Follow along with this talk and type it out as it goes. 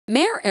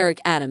Mayor Eric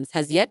Adams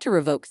has yet to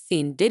revoke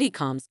Sean Diddy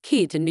Combs'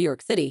 key to New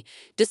York City,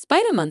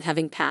 despite a month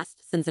having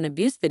passed since an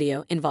abuse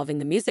video involving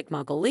the music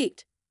mogul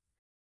leaked.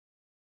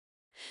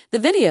 The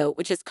video,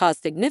 which has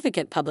caused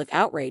significant public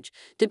outrage,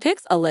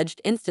 depicts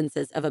alleged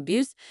instances of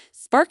abuse,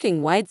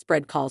 sparking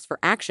widespread calls for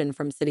action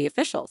from city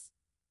officials.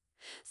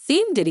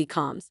 Sean Diddy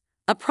Combs,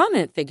 a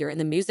prominent figure in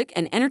the music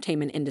and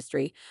entertainment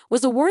industry,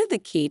 was awarded the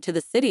key to the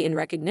city in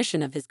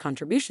recognition of his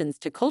contributions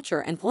to culture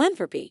and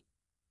philanthropy.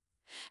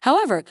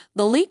 However,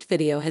 the leaked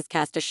video has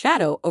cast a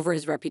shadow over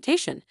his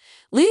reputation,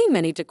 leading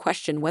many to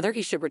question whether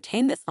he should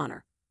retain this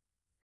honor.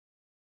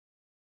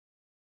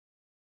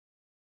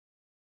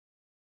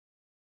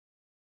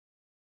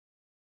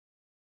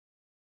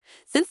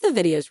 Since the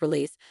video's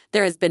release,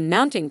 there has been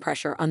mounting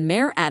pressure on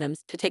Mayor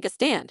Adams to take a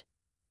stand.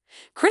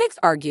 Critics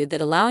argued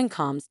that allowing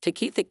Combs to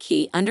keep the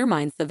key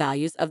undermines the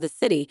values of the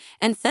city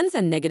and sends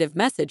a negative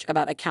message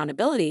about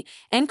accountability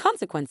and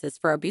consequences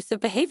for abusive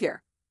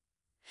behavior.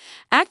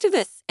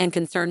 Activists and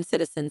concerned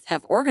citizens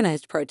have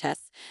organized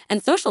protests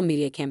and social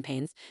media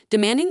campaigns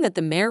demanding that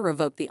the mayor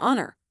revoke the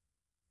honor.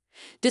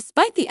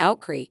 Despite the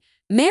outcry,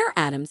 Mayor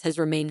Adams has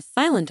remained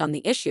silent on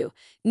the issue,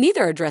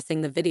 neither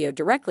addressing the video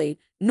directly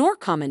nor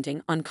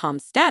commenting on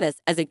Combs'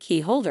 status as a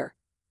key holder.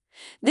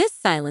 This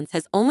silence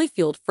has only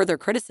fueled further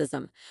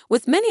criticism,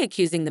 with many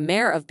accusing the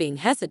mayor of being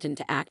hesitant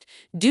to act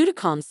due to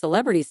Combs'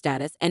 celebrity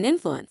status and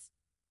influence.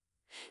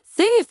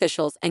 City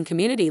officials and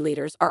community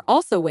leaders are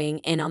also weighing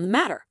in on the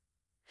matter.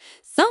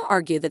 Some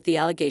argue that the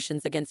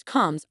allegations against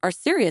Combs are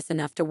serious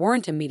enough to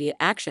warrant immediate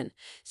action,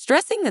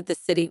 stressing that the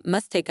city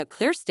must take a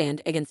clear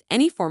stand against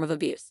any form of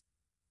abuse.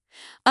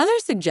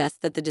 Others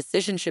suggest that the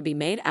decision should be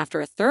made after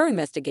a thorough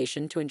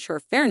investigation to ensure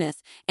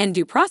fairness and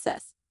due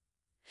process.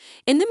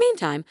 In the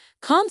meantime,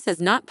 Combs has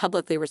not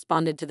publicly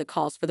responded to the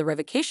calls for the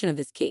revocation of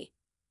his key.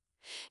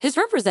 His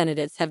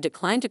representatives have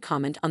declined to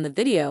comment on the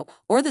video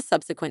or the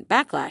subsequent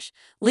backlash,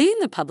 leading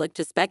the public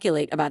to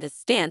speculate about his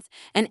stance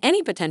and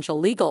any potential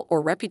legal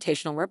or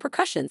reputational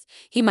repercussions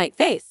he might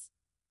face.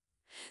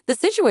 The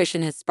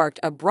situation has sparked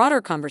a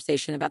broader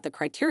conversation about the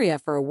criteria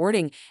for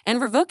awarding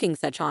and revoking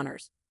such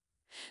honors.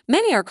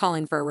 Many are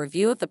calling for a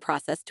review of the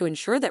process to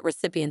ensure that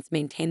recipients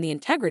maintain the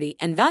integrity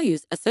and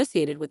values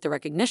associated with the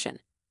recognition.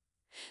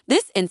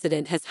 This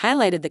incident has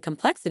highlighted the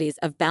complexities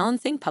of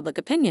balancing public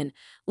opinion,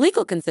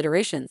 legal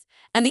considerations,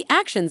 and the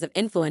actions of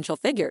influential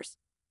figures.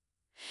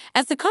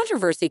 As the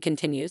controversy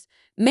continues,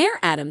 Mayor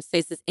Adams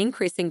faces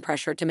increasing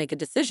pressure to make a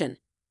decision.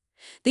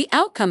 The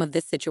outcome of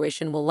this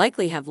situation will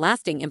likely have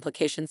lasting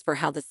implications for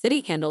how the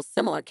city handles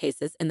similar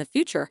cases in the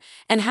future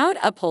and how it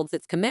upholds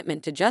its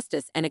commitment to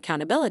justice and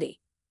accountability.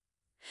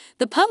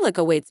 The public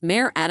awaits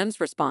Mayor Adams'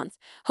 response,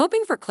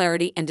 hoping for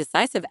clarity and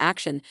decisive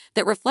action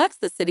that reflects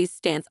the city's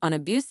stance on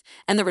abuse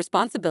and the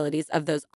responsibilities of those